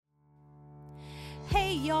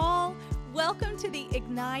y'all. Welcome to the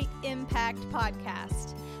Ignite Impact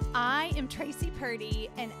podcast. I am Tracy Purdy,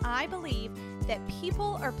 and I believe that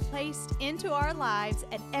people are placed into our lives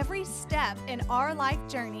at every step in our life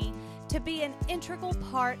journey to be an integral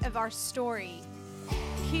part of our story.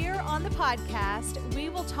 Here on the podcast, we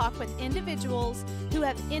will talk with individuals who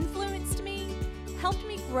have influenced me, helped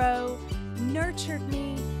me grow, nurtured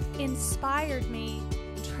me, inspired me,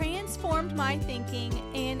 transformed my thinking,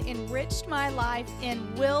 and enriched my life,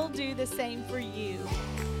 and will do the same for you.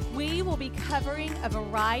 We will be covering a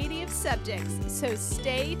variety of subjects, so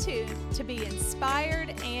stay tuned to be inspired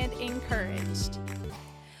and encouraged.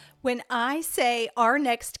 When I say our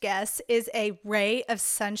next guest is a ray of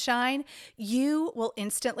sunshine, you will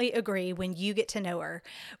instantly agree when you get to know her.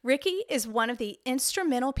 Ricky is one of the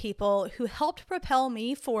instrumental people who helped propel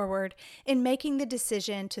me forward in making the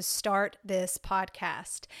decision to start this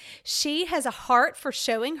podcast. She has a heart for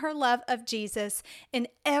showing her love of Jesus in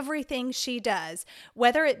everything she does,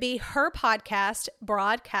 whether it be her podcast,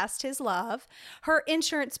 Broadcast His Love, her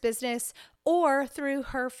insurance business, or through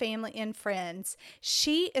her family and friends.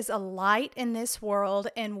 She is a light in this world,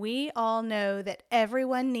 and we all know that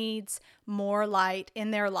everyone needs more light in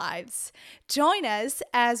their lives. Join us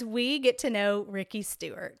as we get to know Ricky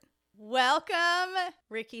Stewart. Welcome,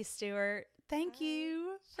 Ricky Stewart. Thank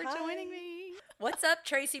you for joining me. What's up,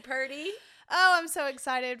 Tracy Purdy? Oh, I'm so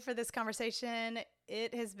excited for this conversation.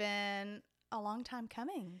 It has been a long time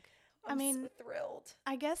coming. I'm so thrilled.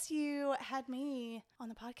 I guess you had me on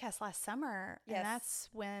the podcast last summer, Yes. and that's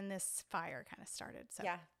when this fire kind of started. So.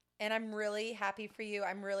 Yeah, and I'm really happy for you.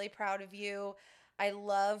 I'm really proud of you. I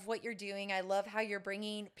love what you're doing. I love how you're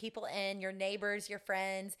bringing people in, your neighbors, your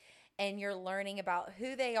friends, and you're learning about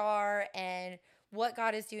who they are and what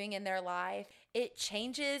God is doing in their life. It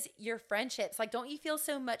changes your friendships. Like, don't you feel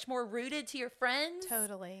so much more rooted to your friends?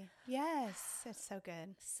 Totally. Yes, it's so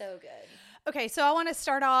good. So good. Okay, so I want to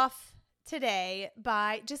start off today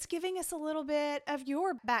by just giving us a little bit of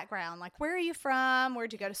your background. Like, where are you from?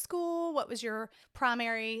 Where'd you go to school? What was your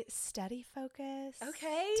primary study focus?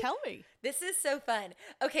 Okay. Tell me. This is so fun.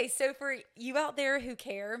 Okay, so for you out there who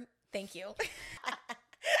care, thank you.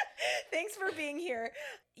 Thanks for being here.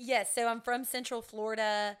 Yes, so I'm from Central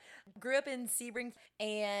Florida, grew up in Sebring,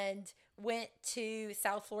 and went to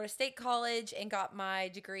South Florida State College and got my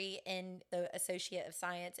degree in the Associate of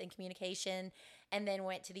Science in Communication, and then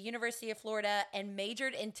went to the University of Florida and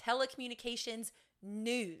majored in telecommunications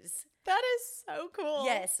news. That is so cool.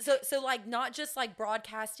 Yes, so like not just like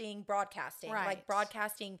broadcasting, Right. like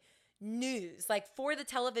broadcasting news, like for the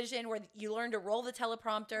television where you learn to roll the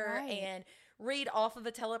teleprompter Right. and read off of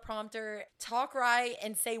a teleprompter, talk right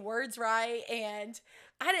and say words right, and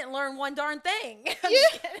I didn't learn one darn thing. I'm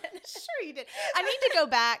just kidding. Sure you did. I need to go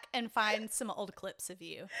back and find some old clips of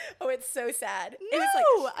you. Oh, it's so sad. No, It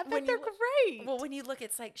was I when bet they're you- great. Well, when you look,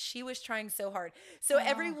 it's like she was trying so hard. So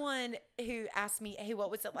everyone who asked me, "Hey,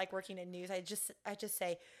 what was it like working in news?" I just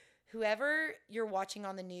say, whoever you're watching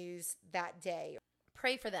on the news that day,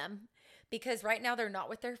 pray for them, because right now they're not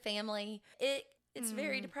with their family. It's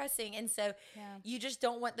very depressing. And so Yeah. you just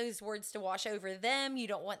don't want those words to wash over them. You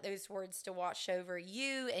don't want those words to wash over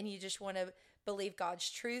you. And you just want to believe God's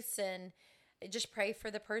truths and just pray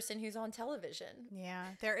for the person who's on television.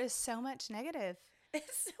 Yeah, there is so much negative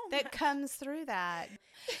It's so that much. comes through that.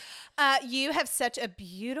 You have such a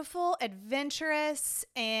beautiful, adventurous,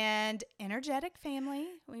 and energetic family,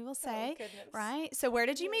 we will say, goodness. right? So where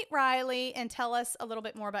did you meet Riley? And tell us a little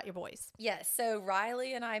bit more about your boys. Yes. So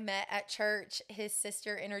Riley and I met at church. His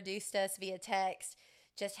sister introduced us via text.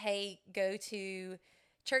 Just, hey, go to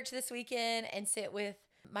church this weekend and sit with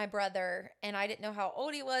my brother. And I didn't know how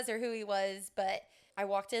old he was or who he was, but I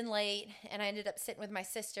walked in late and I ended up sitting with my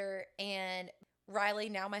sister, and Riley,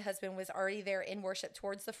 now my husband, was already there in worship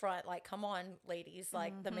towards the front. Like, come on, ladies.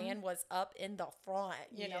 Like, the man was up in the front,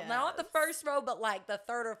 you know, not the first row, but like the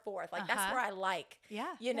third or fourth. Like, that's where I like,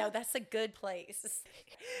 Yeah, you know, that's a good place.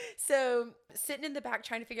 So sitting in the back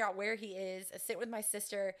trying to figure out where he is, I sit with my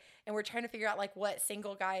sister, and we're trying to figure out like what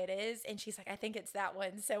single guy it is. And she's like, I think it's that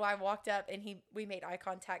one. So I walked up and we made eye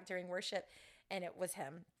contact during worship, and it was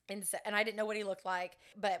him. And I didn't know what he looked like,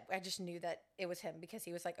 but I just knew that it was him because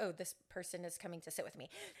he was like, oh, this person is coming to sit with me.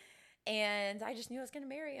 And I just knew I was going to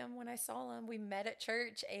marry him when I saw him. We met at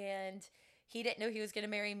church, and he didn't know he was going to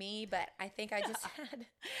marry me, but I think I just had.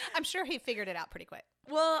 I'm sure he figured it out pretty quick.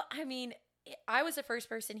 Well, I mean, I was the first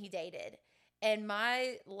person he dated. And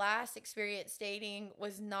my last experience dating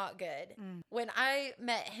was not good. When I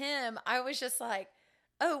met him, I was just like,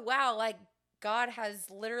 oh, wow, like, God has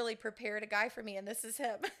literally prepared a guy for me, and this is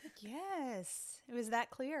him. Yes. It was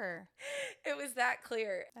that clear. It was that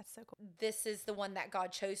clear. That's so cool. This is the one that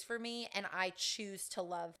God chose for me, and I choose to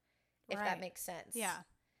love, if that Right. makes sense. Yeah.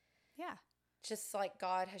 Yeah. Just like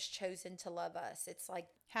God has chosen to love us. It's like,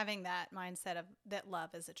 Having that mindset of that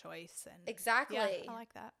love is a choice. And exactly. yeah, I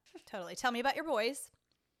like that. Totally. Tell me about your boys.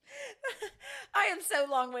 I am so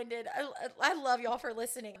long-winded. I love y'all for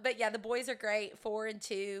listening. But yeah, the boys are great, 4 and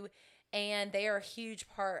 2, and they are a huge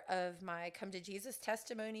part of my come to Jesus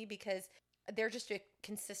testimony because they're just a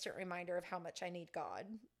consistent reminder of how much I need God.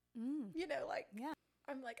 You know, like, Yeah.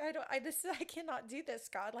 I'm like, I cannot do this,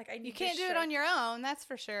 God. Like, I need You can't do it on your own, that's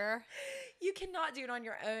for sure. You cannot do it on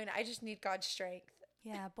your own. I just need God's strength.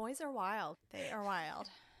 Yeah, boys are wild. They are wild.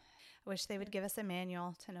 I wish they would give us a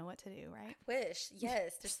manual to know what to do, right? Wish,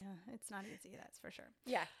 yes. Just, Yeah, it's not easy, that's for sure.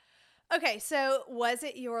 yeah. Okay, so was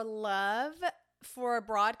it your love for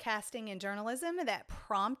broadcasting and journalism that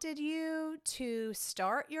prompted you to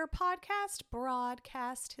start your podcast,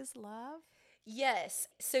 Broadcast His Love? Yes.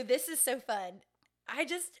 So this is so fun.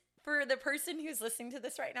 For the person who's listening to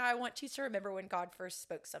this right now, I want you to remember when God first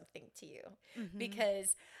spoke something to you.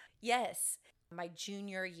 Because, yes, my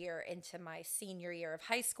junior year into my senior year of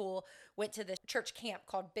high school, went to this church camp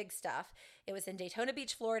called Big Stuff. It was in Daytona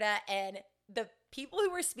Beach, Florida. And the people who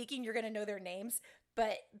were speaking, you're going to know their names.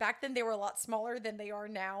 But back then, they were a lot smaller than they are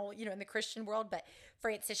now, you know, in the Christian world. But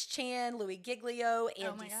Francis Chan, Louis Giglio,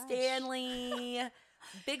 Andy Stanley.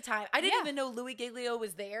 Big time. I didn't even know Louis Giglio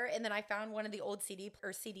was there. And then I found one of the old CD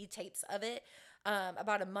tapes of it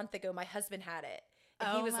about a month ago. My husband had it.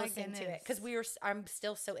 And he was listening to it because I'm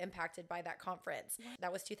still so impacted by that conference.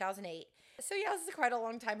 That was 2008. So yeah, this is quite a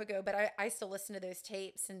long time ago, but I still listen to those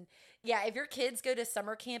tapes. And yeah, if your kids go to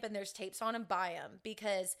summer camp and there's tapes on them, buy them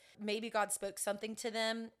because maybe God spoke something to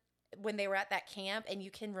them when they were at that camp, and you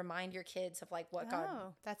can remind your kids of like what God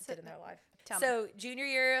did in their life. So junior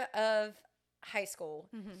year of high school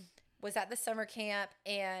was at the summer camp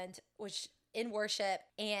and was in worship,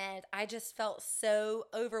 and I just felt so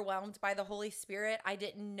overwhelmed by the Holy Spirit. I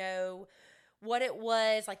didn't know what it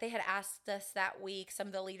was. Like, they had asked us that week, some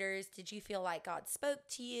of the leaders, did you feel like God spoke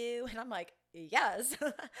to you? And I'm like, yes,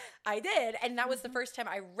 I did. And that was the first time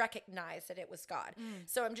I recognized that it was God.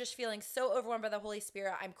 So I'm just feeling so overwhelmed by the Holy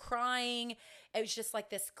Spirit. I'm crying. It was just like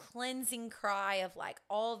this cleansing cry of like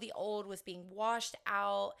all the old was being washed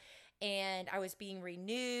out. And I was being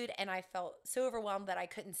renewed, and I felt so overwhelmed that I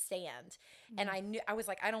couldn't stand. And I was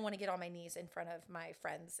like, I don't want to get on my knees in front of my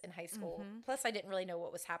friends in high school. Plus, I didn't really know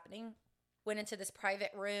what was happening. Went into this private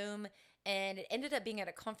room, and it ended up being at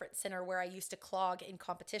a conference center where I used to clog in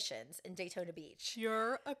competitions in Daytona Beach.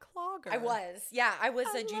 You're a clogger. I was. Yeah, I was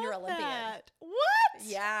a junior Olympian. That. What?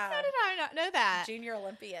 Yeah. How did I not know that? Junior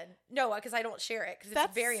Olympian. No, because I don't share it because it's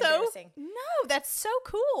That's very so, embarrassing. No, that's so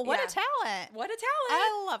cool. What a talent. What a talent.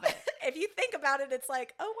 I love it. If you think about it, it's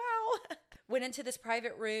like, oh, wow. Went into this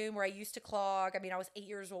private room where I used to clog. I mean, I was 8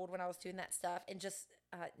 years old when I was doing that stuff. And just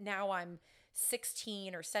now I'm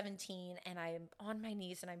 16 or 17 and I'm on my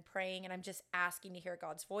knees and I'm praying and I'm just asking to hear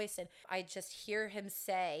God's voice. And I just hear him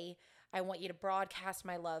say, I want you to broadcast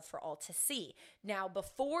my love for all to see. Now,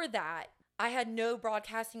 before that, I had no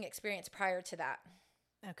broadcasting experience prior to that.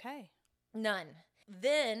 Okay. None.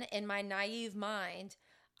 Then in my naive mind,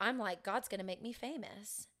 I'm like, God's going to make me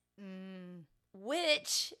famous,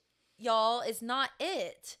 which, y'all, is not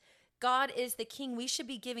it. God is the king. We should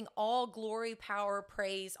be giving all glory, power,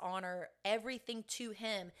 praise, honor, everything to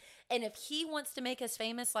him. And if he wants to make us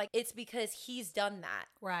famous, like, it's because he's done that.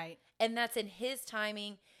 Right. And that's in his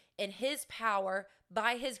timing, in his power,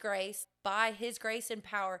 by his grace and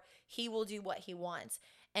power, he will do what he wants.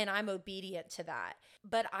 And I'm obedient to that.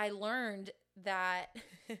 But I learned that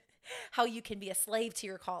how you can be a slave to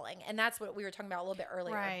your calling. And that's what we were talking about a little bit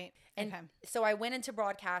earlier. Right. And so I went into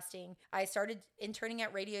broadcasting. I started interning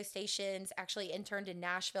at radio stations, actually interned in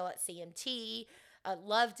Nashville at CMT. I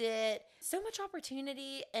loved it. So much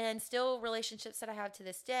opportunity and still relationships that I have to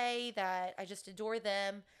this day that I just adore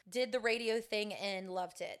them. Did the radio thing and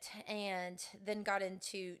loved it. And then got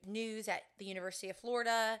into news at the University of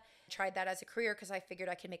Florida. Tried that as a career because I figured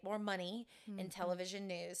I could make more money in television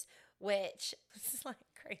news, which was like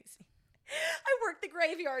crazy. I worked the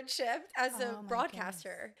graveyard shift as a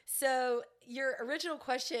broadcaster. So your original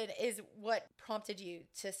question is what prompted you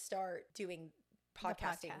to start doing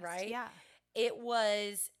podcasting, right? Yeah. It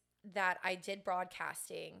was that I did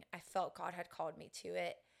broadcasting. I felt God had called me to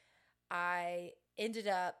it. I ended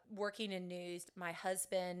up working in news. My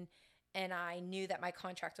husband and I knew that my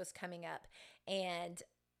contract was coming up, and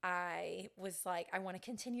I was like, I want to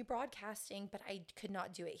continue broadcasting, but I could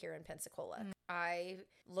not do it here in Pensacola. I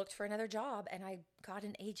looked for another job and I got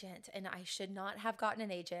an agent, and I should not have gotten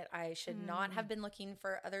an agent. I should not have been looking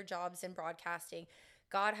for other jobs in broadcasting.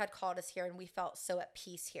 God had called us here and we felt so at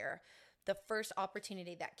peace here. The first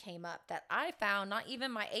opportunity that came up that I found, not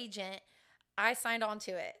even my agent, I signed on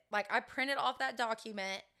to it. Like, I printed off that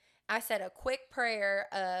document. I said a quick prayer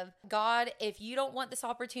of, God, if you don't want this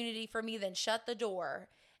opportunity for me, then shut the door.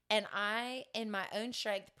 And I, in my own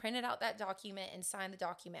strength, printed out that document and signed the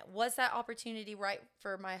document. Was that opportunity right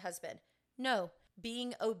for my husband? No.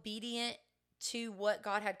 Being obedient to what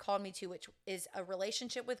God had called me to, which is a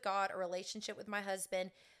relationship with God, a relationship with my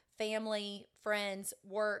husband, family, friends,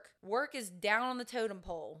 work. Work is down on the totem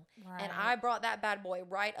pole. Right. And I brought that bad boy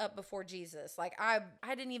right up before Jesus. Like, I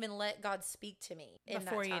didn't even let God speak to me in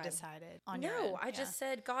Before that you time. decided on your own. I just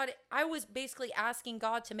said, God, I was basically asking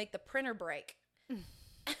God to make the printer break.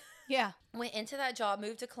 Yeah. Went into that job,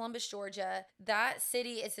 moved to Columbus, Georgia. That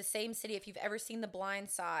city is the same city, if you've ever seen The Blind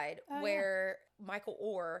Side, where Michael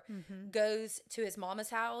Oher goes to his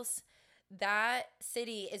mama's house. That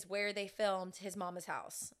city is where they filmed his mama's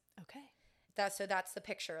house. Okay. That's the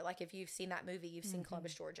picture. Like, if you've seen that movie, you've seen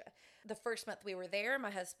Columbus, Georgia. The first month we were there,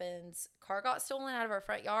 my husband's car got stolen out of our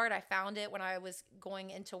front yard. I found it when I was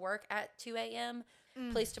going into work at 2 a.m.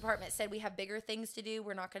 Police department said, we have bigger things to do.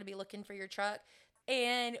 We're not going to be looking for your truck.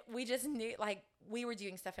 And we just knew, like, we were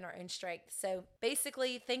doing stuff in our own strength. So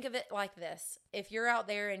basically, think of it like this. If you're out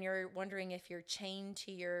there and you're wondering if you're chained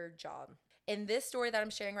to your job, in this story that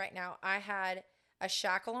I'm sharing right now, I had a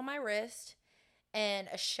shackle on my wrist and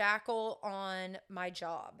a shackle on my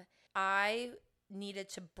job. I needed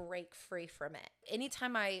to break free from it.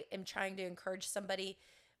 Anytime I am trying to encourage somebody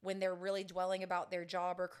when they're really dwelling about their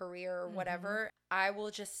job or career or whatever, I will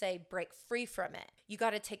just say, break free from it. You got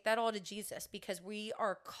to take that all to Jesus, because we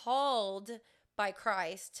are called by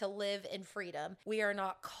Christ to live in freedom. We are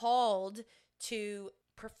not called to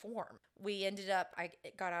perform. We ended up, I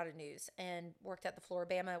got out of news and worked at the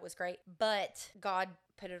Floribama. It was great, but God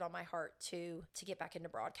put it on my heart to get back into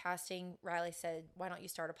broadcasting. Riley said, why don't you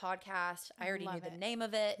start a podcast? I already knew the name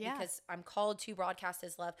of it because I'm called to broadcast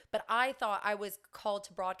his love, but I thought I was called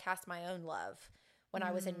to broadcast my own love when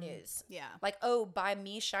I was in news. Yeah. Like, oh, by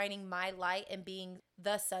me shining my light and being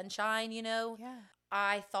the sunshine,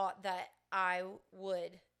 I thought that I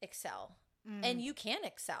would excel. And you can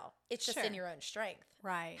excel. It's just in your own strength.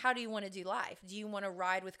 Right. How do you want to do life? Do you want to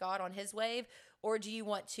ride with God on his wave, or do you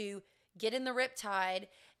want to get in the riptide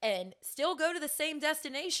and still go to the same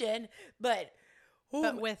destination, but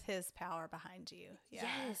with his power behind you? Yeah.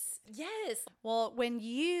 Yes. Well, when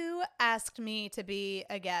you asked me to be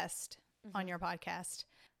a guest on your podcast,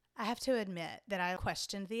 I have to admit that I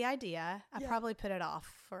questioned the idea. I probably put it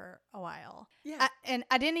off for a while. Yeah. And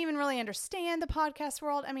I didn't even really understand the podcast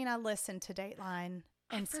world. I mean, I listened to Dateline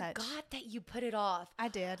and such. I forgot that you put it off. I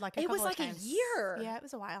did, like a couple of times. It was like a year. Yeah, it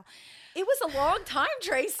was a while. It was a long time,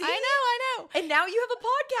 Tracy. I know. And now you have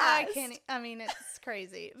a podcast. It's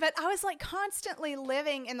crazy. But I was like constantly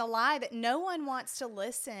living in the lie that no one wants to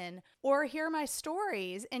listen or hear my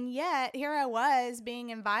stories. And yet here I was being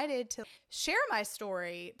invited to share my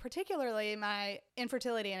story, particularly my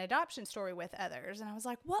infertility and adoption story, with others. And I was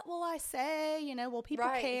like, what will I say? Will people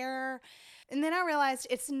care? And then I realized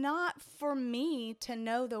it's not for me to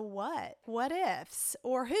know the what ifs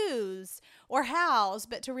or who's or how's,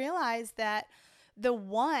 but to realize that the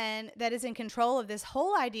one that is in control of this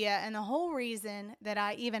whole idea and the whole reason that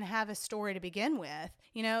I even have a story to begin with,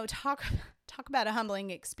 talk about a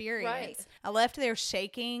humbling experience. Right. I left there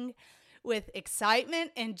shaking with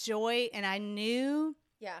excitement and joy, and I knew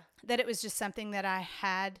that it was just something that I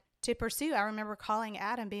had to pursue. I remember calling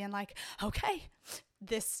Adam being like, okay,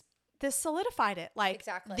 this solidified it. Like,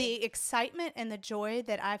 exactly. The excitement and the joy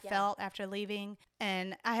that I felt after leaving,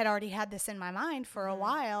 and I had already had this in my mind for a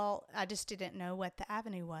while. I just didn't know what the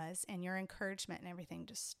avenue was, and your encouragement and everything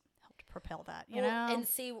just helped propel that, you know? And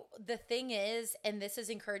see, the thing is, and this is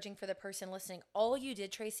encouraging for the person listening, all you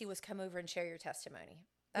did, Tracy, was come over and share your testimony.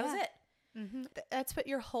 That was it. Mm-hmm. That's what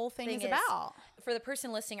your whole thing is about. For the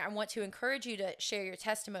person listening, I want to encourage you to share your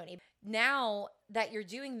testimony. Now that you're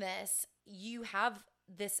doing this, you have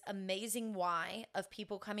this amazing why of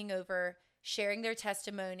people coming over, sharing their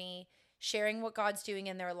testimony, sharing what God's doing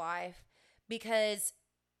in their life. Because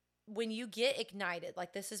when you get ignited,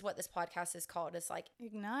 like, this is what this podcast is called. It's like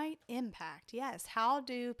Ignite Impact. Yes. How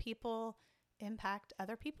do people impact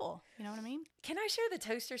other people? You know what I mean? Can I share the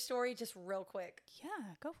toaster story just real quick?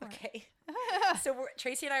 Yeah, go for it. Okay. So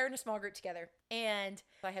Tracy and I are in a small group together, and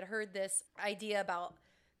I had heard this idea about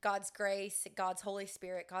God's grace, God's Holy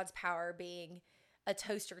Spirit, God's power being a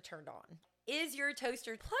toaster turned on. is your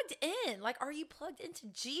toaster plugged in? Like, are you plugged into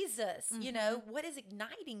Jesus? You know, what is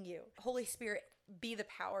igniting you? Holy Spirit, be the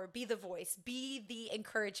power, be the voice, be the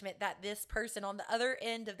encouragement that this person on the other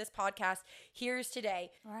end of this podcast hears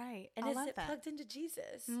today. Right. And I is love it that. plugged into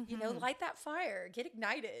Jesus? You know, light that fire, get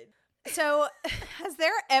ignited. So has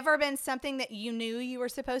there ever been something that you knew you were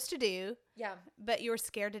supposed to do, Yeah. but you were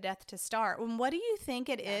scared to death to start? And what do you think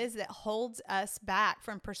it is that holds us back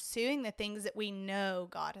from pursuing the things that we know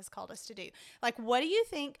God has called us to do? Like, what do you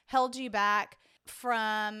think held you back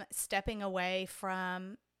from stepping away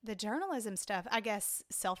from the journalism stuff? I guess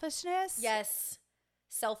selfishness? Yes.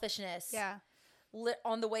 Selfishness. Yeah.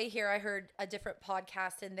 On the way here, I heard a different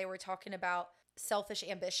podcast and they were talking about selfish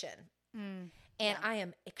ambition. And I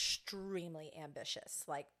am extremely ambitious,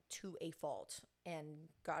 like to a fault. And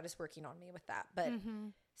God is working on me with that. But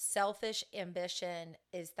selfish ambition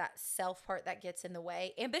is that self part that gets in the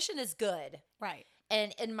way. Ambition is good. Right.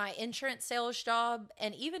 And in my insurance sales job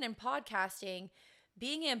and even in podcasting,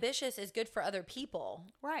 being ambitious is good for other people.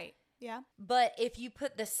 Right. Yeah. But if you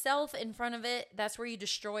put the self in front of it, that's where you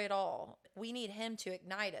destroy it all. We need him to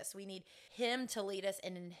ignite us. We need him to lead us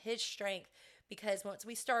in his strength. Because once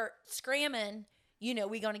we start scramming, you know,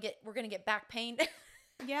 we're gonna get back pain.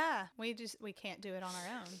 Yeah, we can't do it on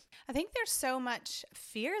our own. I think there's so much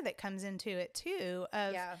fear that comes into it too,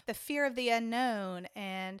 of the fear of the unknown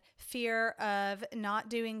and fear of not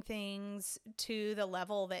doing things to the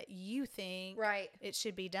level that you think it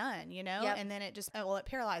should be done, you know? And then it just, it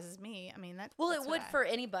paralyzes me. I mean, that's it would for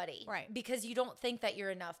anybody. Right. Because you don't think that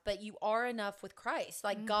you're enough, but you are enough with Christ.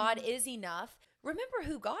 Like God is enough. Remember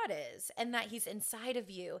who God is and that he's inside of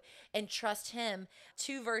you and trust him.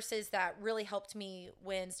 2 verses that really helped me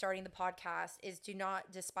when starting the podcast is do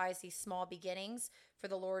not despise these small beginnings, for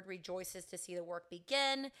the Lord rejoices to see the work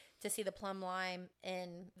begin, to see the plumb line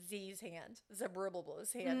in Z's hand,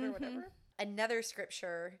 Zerubbabel's hand or whatever. Another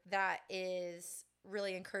scripture that is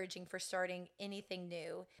really encouraging for starting anything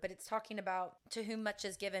new, but it's talking about to whom much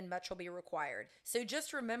is given, much will be required. So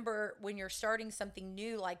just remember when you're starting something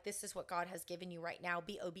new, like this is what God has given you right now,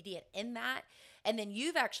 be obedient in that. And then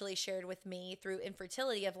you've actually shared with me through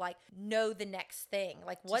infertility of like, know the next thing.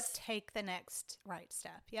 Like what's take the next right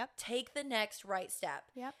step. Yep. Take the next right step.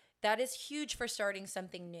 Yep. That is huge for starting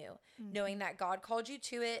something new. Knowing that God called you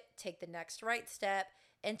to it, take the next right step.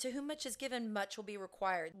 And to whom much is given, much will be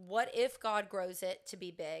required. What if God grows it to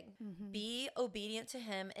be big? Be obedient to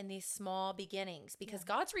him in these small beginnings because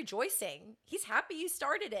God's rejoicing. He's happy you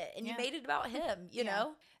started it and you made it about him, you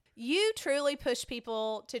know? You truly push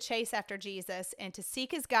people to chase after Jesus and to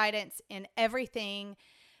seek his guidance in everything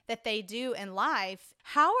that they do in life.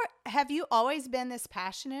 Have you always been this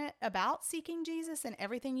passionate about seeking Jesus in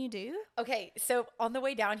everything you do? Okay, so on the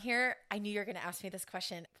way down here, I knew you were going to ask me this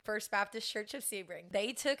question. First Baptist Church of Sebring.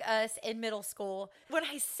 They took us in middle school. When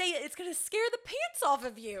I say it, it's going to scare the pants off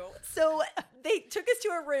of you. So they took us to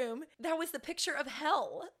a room that was the picture of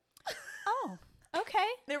hell. Oh, okay.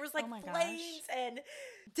 There was like flames and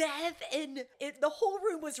death and the whole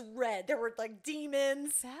room was red. There were like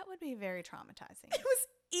demons. That would be very traumatizing. It was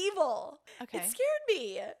evil. Okay. It scared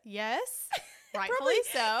me. Yes. Rightfully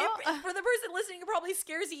so. For the person listening, it probably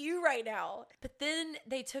scares you right now. But then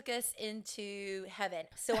they took us into heaven.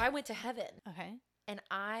 So I went to heaven. Okay. And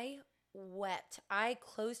I wept. I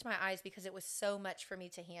closed my eyes because it was so much for me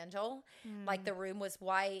to handle. Like the room was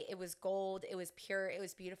white. It was gold. It was pure. It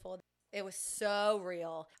was beautiful. It was so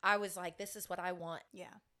real. I was like, this is what I want. Yeah.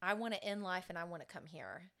 I want to end life and I want to come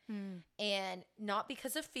here. And not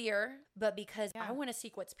because of fear, but because I want to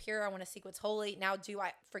seek what's pure. I want to seek what's holy. Now, do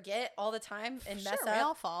I forget all the time and mess up? We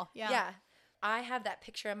all fall. Yeah. Yeah. I have that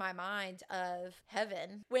picture in my mind of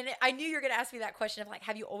heaven. I knew you were going to ask me that question of like,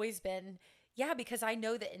 have you always been? Yeah, because I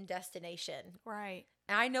know the end destination. Right.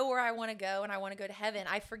 And I know where I want to go and I want to go to heaven.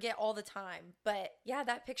 I forget all the time. But yeah,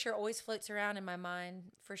 that picture always floats around in my mind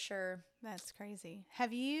for sure. That's crazy.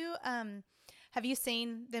 Have you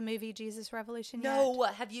seen the movie Jesus Revolution yet? No.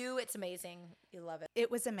 Have you? It's amazing. You love it.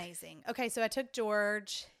 It was amazing. Okay, so I took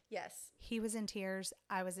George. Yes. He was in tears.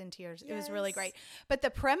 I was in tears. Yes. It was really great. But the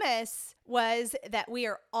premise was that we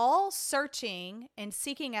are all searching and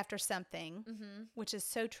seeking after something, which is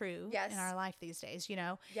so true in our life these days. You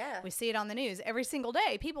know, we see it on the news every single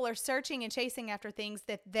day. People are searching and chasing after things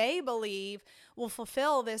that they believe will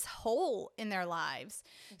fulfill this hole in their lives.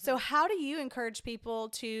 So how do you encourage people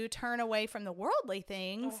to turn away from the worldly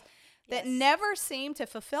things that never seem to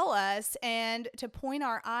fulfill us and to point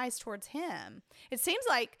our eyes towards him? It seems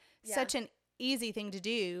like such an easy thing to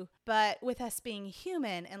do, but with us being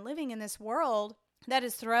human and living in this world that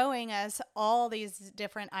is throwing us all these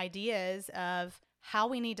different ideas of how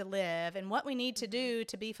we need to live and what we need to do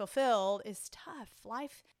to be fulfilled is tough.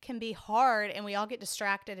 Life can be hard and we all get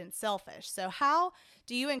distracted and selfish. So how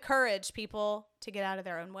do you encourage people to get out of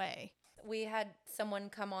their own way? We had someone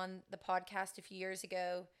come on the podcast a few years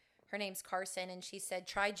ago. Her name's Carson, and she said,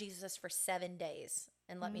 try Jesus for 7 days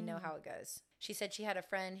and let me know how it goes. She said she had a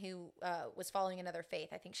friend who was following another faith.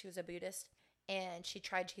 I think she was a Buddhist. And she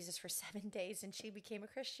tried Jesus for 7 days and she became a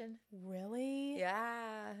Christian. Really?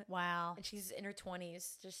 Yeah. Wow. And she's in her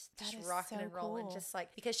 20s, just is rocking so and rolling, cool. just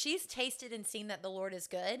like, because she's tasted and seen that the Lord is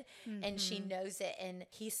good and she knows it. And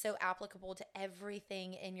he's so applicable to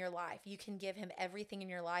everything in your life. You can give him everything in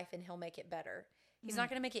your life and he'll make it better. He's not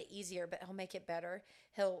going to make it easier, but he'll make it better.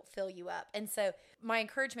 He'll fill you up. And so my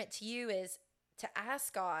encouragement to you is to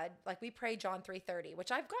ask God, like we pray John 3:30,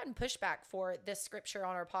 which I've gotten pushback for this scripture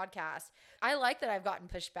on our podcast. I like that I've gotten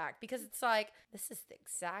pushback because it's like, this is the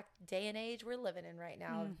exact day and age we're living in right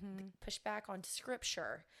now. Pushback on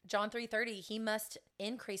scripture. John 3:30, he must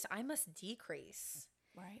increase, I must decrease.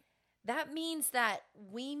 Right. That means that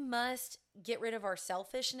we must get rid of our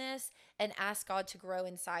selfishness and ask God to grow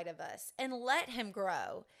inside of us and let him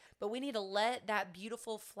grow. But we need to let that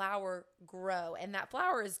beautiful flower grow. And that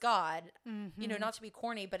flower is God, you know, not to be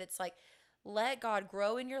corny, but it's like, let God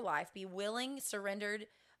grow in your life. Be willing, surrendered,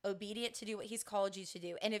 obedient to do what he's called you to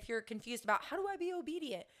do. And if you're confused about how do I be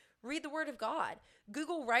obedient, read the word of God.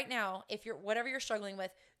 Google right now, if you're whatever you're struggling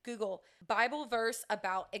with, Google Bible verse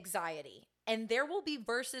about anxiety. And there will be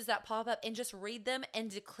verses that pop up, and just read them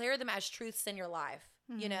and declare them as truths in your life.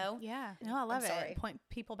 You know? Yeah. No, I love sorry. it. Point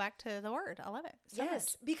people back to the word. I love it. So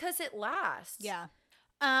Yes, much. because it lasts. Yeah.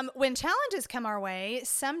 When challenges come our way,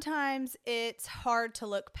 sometimes it's hard to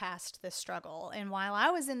look past the struggle. And while I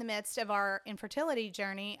was in the midst of our infertility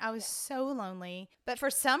journey, I was so lonely. But for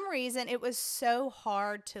some reason, it was so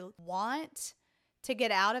hard to want to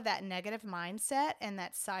get out of that negative mindset and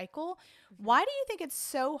that cycle. Why do you think it's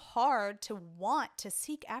so hard to want to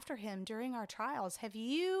seek after him during our trials? Have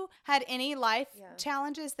you had any life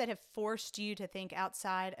challenges that have forced you to think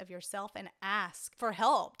outside of yourself and ask for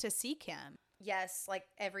help to seek him? Yes, like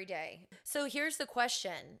every day. So here's the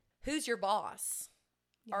question. Who's your boss?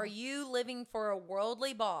 Yeah. Are you living for a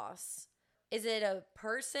worldly boss? Is it a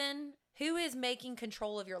person who is making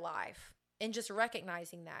control of your life? And just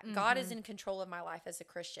recognizing that God is in control of my life as a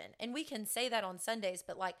Christian. And we can say that on Sundays,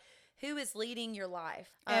 but like, who is leading your life?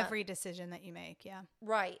 Every decision that you make. Yeah.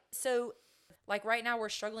 Right. So like right now we're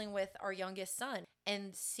struggling with our youngest son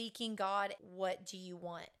and seeking God. What do you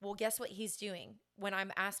want? Well, guess what he's doing? When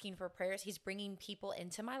I'm asking for prayers, he's bringing people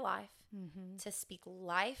into my life to speak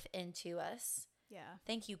life into us. Yeah.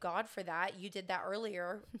 Thank you, God, for that. You did that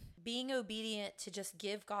earlier. Being obedient to just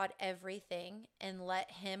give God everything and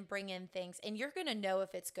let him bring in things. And you're going to know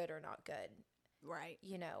if it's good or not good. Right.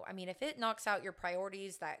 You know, I mean, if it knocks out your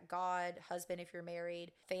priorities, that God, husband, if you're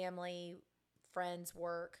married, family, friends,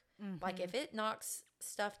 work, like if it knocks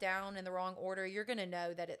stuff down in the wrong order, you're going to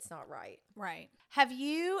know that it's not right. Right. Have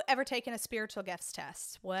you ever taken a spiritual gifts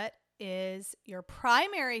test? What is your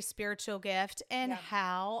primary spiritual gift and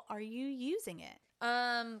how are you using it?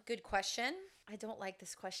 Good question. I don't like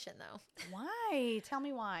this question though. Why? Tell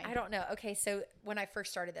me why. I don't know. Okay, so when I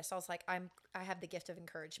first started this, I was like, I have the gift of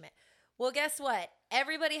encouragement. Well, guess what?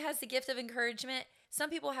 Everybody has the gift of encouragement.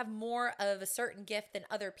 Some people have more of a certain gift than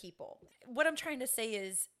other people. What I'm trying to say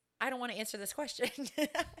is, I don't want to answer this question.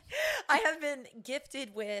 I have been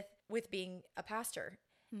gifted with being a pastor.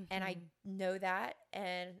 And I know that,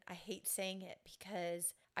 and I hate saying it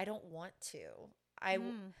because I don't want to.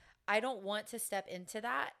 I don't want to step into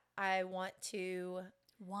that. I want to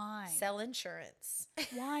sell insurance.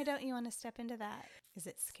 Why don't you want to step into that? Is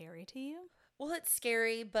it scary to you? Well, it's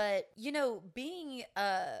scary, but you know, being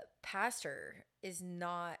a pastor is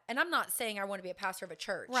not, and I'm not saying I want to be a pastor of a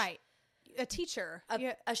church. Right. A teacher.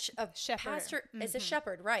 A shepherd. pastor is a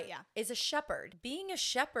shepherd, right? Yeah. Is a shepherd. Being a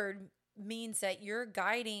shepherd means that you're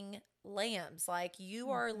guiding lambs, like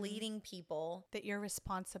you are leading people. That you're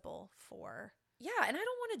responsible for. Yeah, and I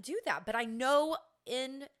don't want to do that, but I know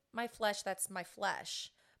in my flesh, that's my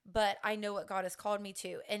flesh. But I know what God has called me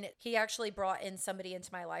to. And he actually brought in somebody into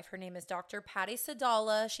my life. Her name is Dr. Patty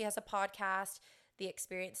Sadala. She has a podcast, the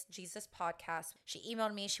Experience Jesus podcast. She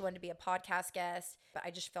emailed me. She wanted to be a podcast guest, but I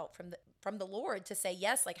just felt from the Lord to say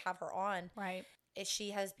yes, like have her on. Right. She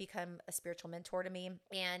has become a spiritual mentor to me,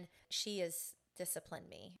 and she has disciplined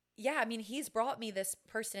me. Yeah, I mean, he's brought me this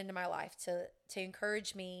person into my life to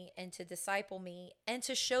encourage me and to disciple me and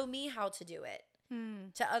to show me how to do it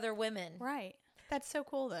to other women. Right. That's so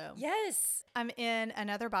cool, though. Yes. I'm in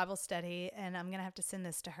another Bible study, and I'm going to have to send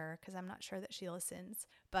this to her because I'm not sure that she listens.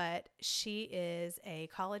 But she is a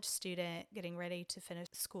college student getting ready to finish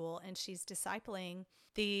school, and she's discipling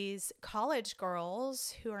these college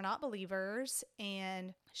girls who are not believers,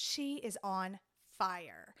 and she is on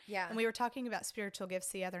fire. Yeah. And we were talking about spiritual gifts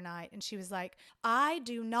the other night, and she was like, I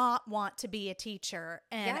do not want to be a teacher.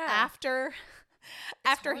 And Yeah. after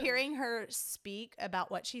hard. hearing her speak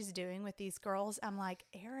about what she's doing with these girls, I'm like,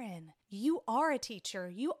 Erin, you are a teacher.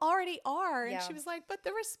 You already are. And Yeah. she was like, but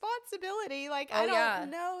the responsibility, like, Oh, I don't yeah.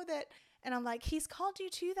 know that. And I'm like, he's called you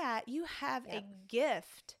to that. You have Yep. a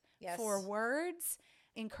gift Yes. for words,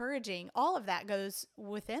 encouraging. All of that goes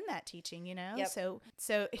within that teaching, you know? Yep.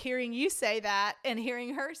 So hearing you say that and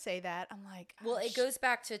hearing her say that, I'm like, Well, it gosh. goes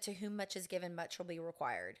back to whom much is given, much will be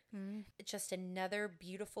required. Mhm. It's just another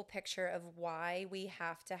beautiful picture of why we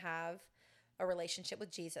have to have a relationship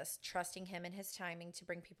with Jesus, trusting him and his timing to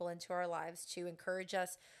bring people into our lives, to encourage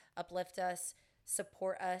us, uplift us,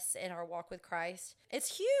 support us in our walk with Christ.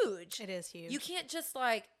 It's huge. It is huge. You can't just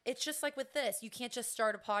it's just like with this, you can't just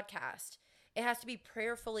start a podcast. It has to be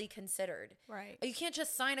prayerfully considered. Right. You can't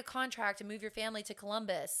just sign a contract and move your family to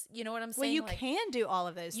Columbus. You know what I'm saying? Well, you can do all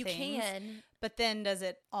of those You things. can. But then does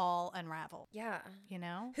it all unravel? Yeah. You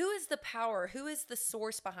know? Who is the power? Who is the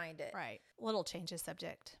source behind it? Right. Little change of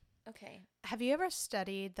subject. Okay. Have you ever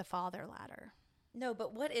studied the Father Ladder? No,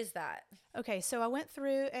 but what is that? Okay, so I went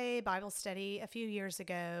through a Bible study a few years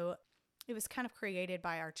ago. It was kind of created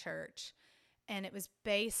by our church, and it was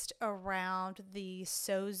based around the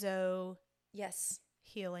Sozo Yes.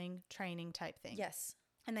 healing training type thing. Yes.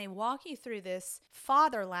 And they walk you through this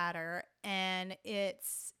Father Ladder, and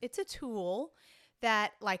it's a tool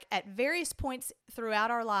that, like, at various points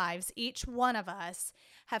throughout our lives, each one of us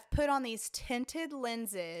have put on these tinted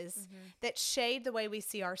lenses that shade the way we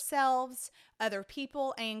see ourselves, other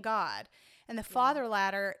people, and God. And the Father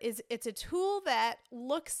Ladder it's a tool that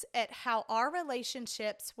looks at how our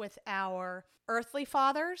relationships with our earthly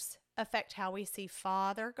fathers affect how we see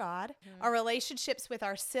Father God. Our relationships with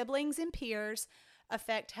our siblings and peers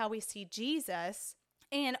affect how we see Jesus.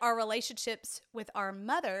 And our relationships with our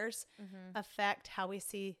mothers affect how we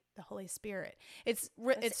see the Holy Spirit. It's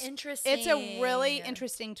interesting. It's a really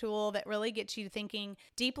interesting tool that really gets you thinking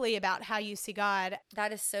deeply about how you see God.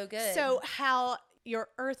 That is so good. So how your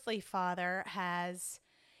earthly father has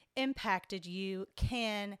impacted you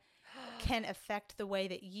can affect the way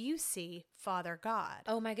that you see Father God.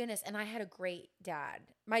 oh my goodness. And I had a great dad.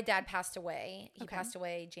 My dad passed away. He Okay. passed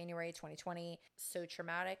away January 2020. So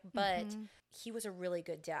traumatic, but he was a really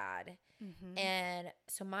good dad. And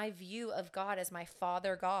so my view of God as my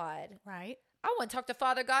Father God, Right? I want to talk to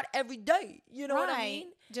Father God every day. You know what I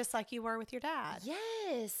mean? Just like you were with your dad.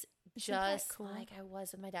 Yes. Isn't that Just cool? like I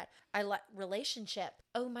was with my dad. I like relationship.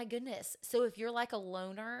 Oh my goodness. So if you're like a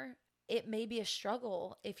loner, it may be a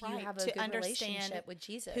struggle if you Right, have a to good understand relationship with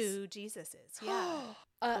Jesus. Who Jesus is. Yeah.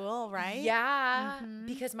 Cool, right? Yeah. Mhm.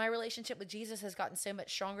 Because my relationship with Jesus has gotten so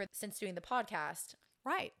much stronger since doing the podcast.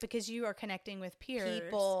 Right, because you are connecting with peers,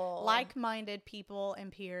 People. like-minded people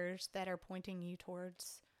and peers that are pointing you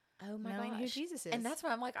towards Oh my knowing who gosh. Jesus is. And that's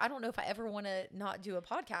why I'm like, I don't know if I ever want to not do a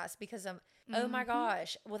podcast because oh my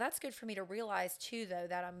gosh. Well, that's good for me to realize too, though,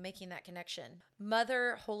 that I'm making that connection.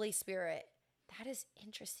 Mother, Holy Spirit. That is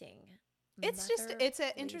interesting. it's Mother, it's an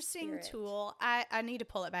Holy interesting Spirit. tool. I need to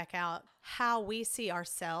pull it back out. How we see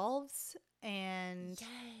ourselves and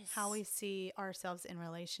Yes. how we see ourselves in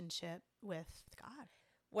relationship with God.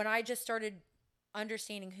 When I just started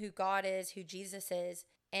understanding who God is, who Jesus is,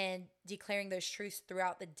 and declaring those truths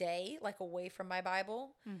throughout the day, like away from my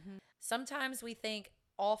Bible, sometimes we think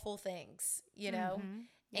awful things, you know,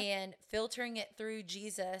 and filtering it through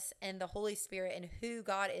Jesus and the Holy Spirit and who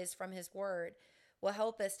God is from his word will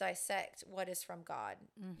help us dissect what is from God,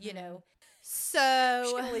 you know. So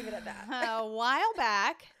Just gonna leave it at that. a while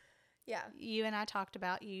back, Yeah. you and I talked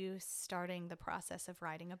about you starting the process of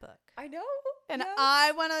writing a book. I know. And Yes.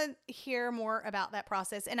 I want to hear more about that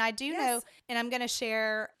process. And I do know, Yes. and I'm going to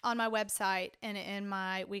share on my website and in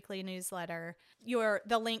my weekly newsletter,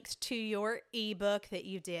 the links to your ebook that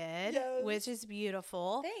you did, Yes. which is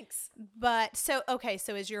beautiful. Thanks. But so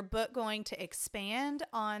is your book going to expand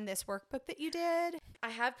on this workbook that you did I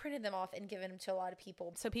have printed them off and given them to a lot of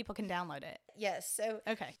people. so people can download it? Yes. So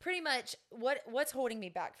Okay. pretty much what's holding me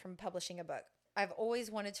back from publishing a book? I've always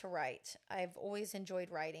wanted to write. I've always enjoyed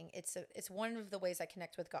writing. It's one of the ways I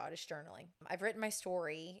connect with God is journaling. I've written my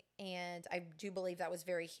story, and I do believe that was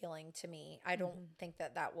very healing to me. I don't think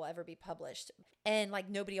that that will ever be published. And like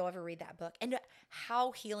nobody will ever read that book. And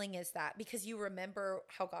how healing is that? Because you remember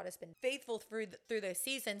how God has been faithful through those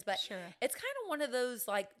seasons, but Sure. it's kind of one of those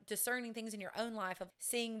like discerning things in your own life of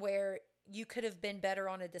seeing where you could have been better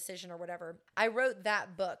on a decision or whatever. I wrote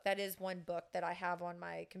that book. That is one book that I have on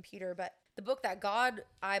my computer, but the book that God,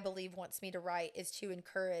 I believe, wants me to write is to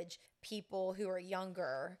encourage people who are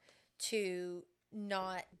younger to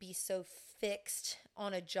not be so fixed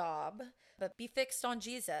on a job, but be fixed on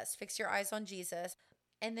Jesus. Fix your eyes on Jesus,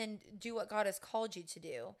 and then do what God has called you to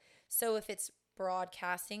do. So if it's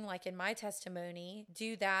broadcasting, like in my testimony,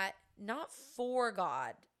 do that not for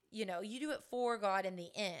God. You know, you do it for God in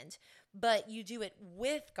the end, but you do it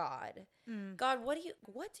with God. God, what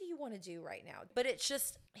do you want to do right now? But it's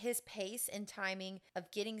just his pace and timing of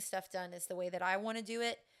getting stuff done is the way that I want to do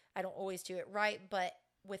it. I don't always do it right, but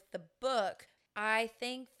with the book, I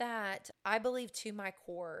think that I believe to my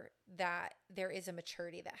core that there is a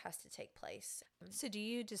maturity that has to take place. So do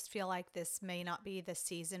you just feel like this may not be the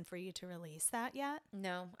season for you to release that yet?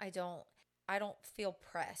 No, I don't. I don't feel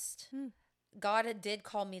pressed. God did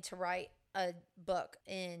call me to write a book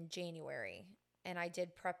in January, and I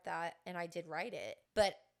did prep that and I did write it,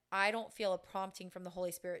 but I don't feel a prompting from the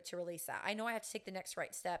Holy Spirit to release that. I know I have to take the next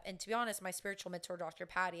right step. And to be honest, my spiritual mentor, Dr.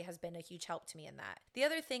 Patty, has been a huge help to me in that. The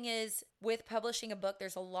other thing is with publishing a book,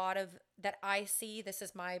 there's a lot of that I see. This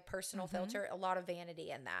is my personal filter, a lot of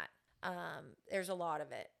vanity in that. There's a lot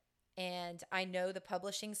of it. And I know the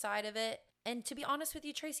publishing side of it. And to be honest with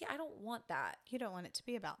you, Tracy, I don't want that. You don't want it to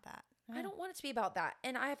be about that. I don't want it to be about that.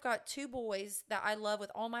 And I've got 2 boys that I love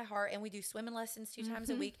with all my heart, and we do swimming lessons 2 times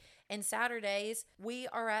a week. And Saturdays, we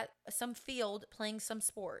are at some field playing some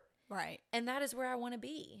sport. Right. And that is where I want to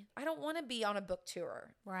be. I don't want to be on a book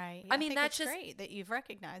tour. Right. I mean, think that's it's just great that you've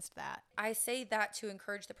recognized that. I say that to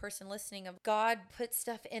encourage the person listening of God put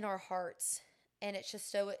stuff in our hearts, and it's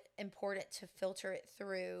just so important to filter it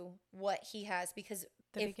through what he has, because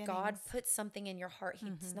if God puts something in your heart,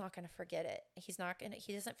 he's not going to forget it.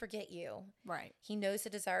 He doesn't forget you. Right. He knows the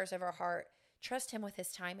desires of our heart. Trust him with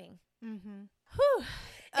his timing. Whew.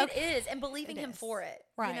 It is. And believing him for it.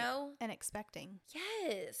 Right. You know? And expecting.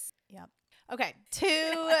 Yes. Yep. Okay.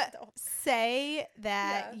 To say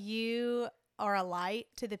that you are a light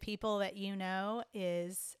to the people that you know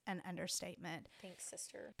is an understatement. Thanks,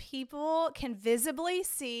 sister. People can visibly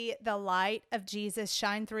see the light of Jesus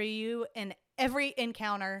shine through you in every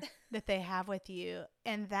encounter that they have with you.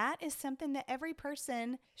 And that is something that every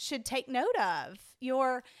person should take note of.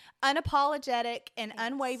 Your unapologetic and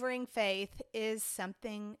unwavering faith is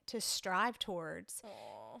something to strive towards.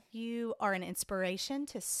 Aww. You are an inspiration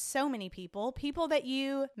to so many people that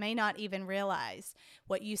you may not even realize.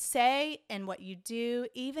 What you say and what you do,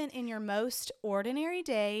 even in your most ordinary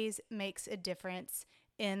days, makes a difference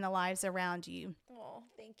in the lives around you. Oh,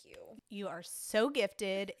 thank you. You are so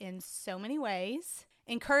gifted in so many ways.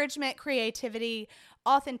 Encouragement, creativity,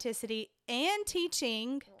 authenticity, and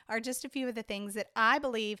teaching are just a few of the things that I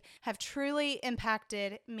believe have truly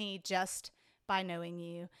impacted me just by knowing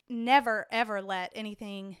you. Never, ever let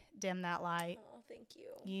anything dim that light. Oh, thank you.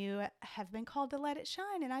 You have been called to let it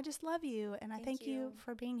shine, and I just love you, and I thank you you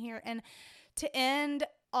for being here. And to end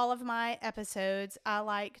all of my episodes, I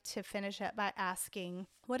like to finish up by asking,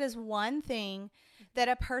 what is one thing that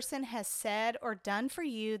a person has said or done for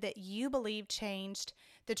you that you believe changed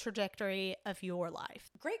the trajectory of your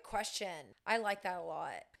life? Great question. I like that a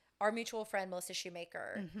lot. Our mutual friend, Melissa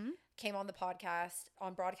Shoemaker, came on the podcast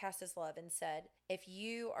on Broadcast is Love and said, if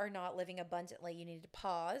you are not living abundantly, you need to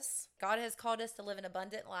pause. God has called us to live an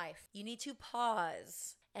abundant life. You need to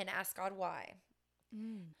pause and ask God why.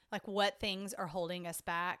 Like what things are holding us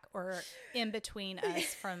back or in between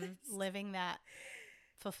us from living that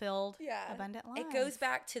fulfilled, abundant life? It goes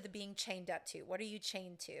back to the being chained up to. What are you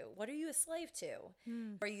chained to? What are you a slave to?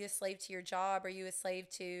 Are you a slave to your job? Are you a slave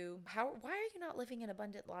to why are you not living an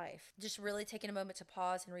abundant life? Just really taking a moment to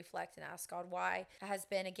pause and reflect and ask God why has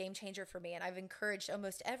been a game changer for me. And I've encouraged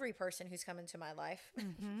almost every person who's come into my life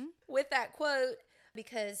with that quote,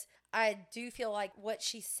 because I do feel like what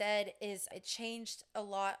she said is it changed a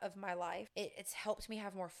lot of my life. It's helped me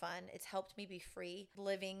have more fun. It's helped me be free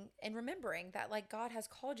living and remembering that like God has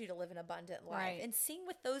called you to live an abundant life and seeing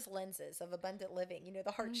with those lenses of abundant living, you know,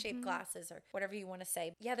 the heart-shaped glasses or whatever you want to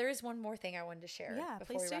say. Yeah, there is one more thing I wanted to share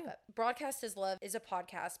before we wrap up. Broadcast is Love is a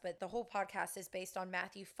podcast, but the whole podcast is based on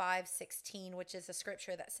Matthew 5:16, which is a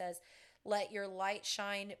scripture that says, let your light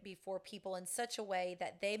shine before people in such a way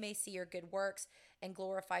that they may see your good works and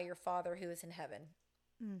glorify your Father who is in heaven.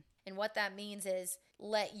 Mm. And what that means is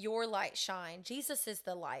let your light shine. Jesus is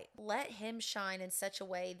the light. Let him shine in such a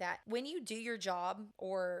way that when you do your job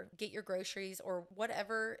or get your groceries or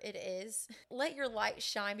whatever it is, let your light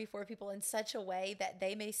shine before people in such a way that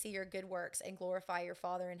they may see your good works and glorify your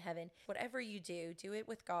Father in heaven. Whatever you do, do it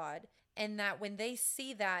with God. And that when they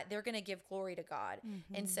see that, they're going to give glory to God.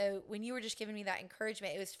 Mm-hmm. And so when you were just giving me that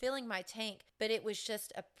encouragement, it was filling my tank, but it was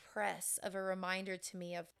just a press of a reminder to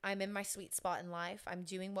me of I'm in my sweet spot in life. I'm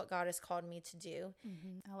doing what God has called me to do.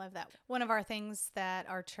 Mm-hmm. I love that. One of our things that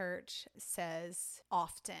our church says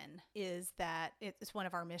often is that it's one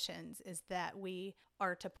of our missions is that we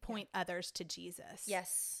are to point others to Jesus.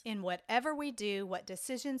 Yes. In whatever we do, what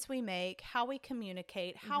decisions we make, how we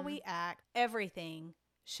communicate, how we act, everything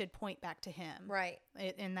should point back to him. Right.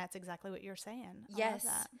 And that's exactly what you're saying. I Yes.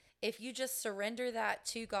 love that. If you just surrender that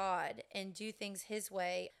to God and do things his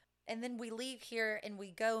way, and then we leave here and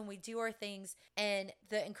we go and we do our things. And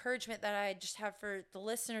the encouragement that I just have for the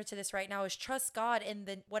listener to this right now is trust God in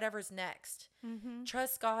the whatever's next. Mm-hmm.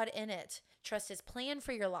 Trust God in it. Trust his plan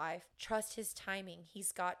for your life. Trust his timing.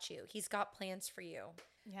 He's got you. He's got plans for you.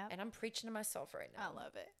 Yeah. And I'm preaching to myself right now. I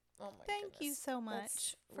love it. Oh my Thank you goodness. so much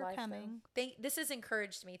That's for life, though. coming. This has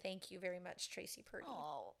encouraged me. Thank you very much, Tracy Purdy.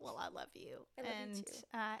 Oh, well, I love you. I love you and too.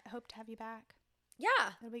 I hope to have you back.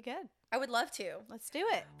 Yeah, It'll be good. I would love to. Let's do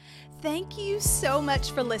it. Thank you so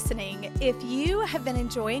much for listening. If you have been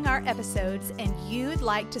enjoying our episodes and you'd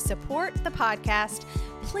like to support the podcast,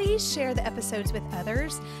 please share the episodes with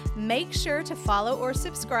others. Make sure to follow or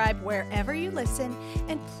subscribe wherever you listen,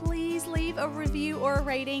 and please leave a review or a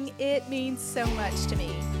rating. It means so much to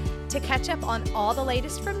me. To catch up on all the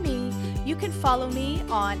latest from me, you can follow me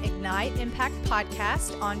on Ignite Impact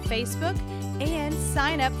Podcast on Facebook and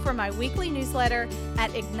sign up for my weekly newsletter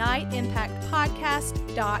at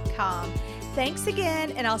igniteimpactpodcast.com. Thanks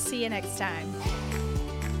again, and I'll see you next time.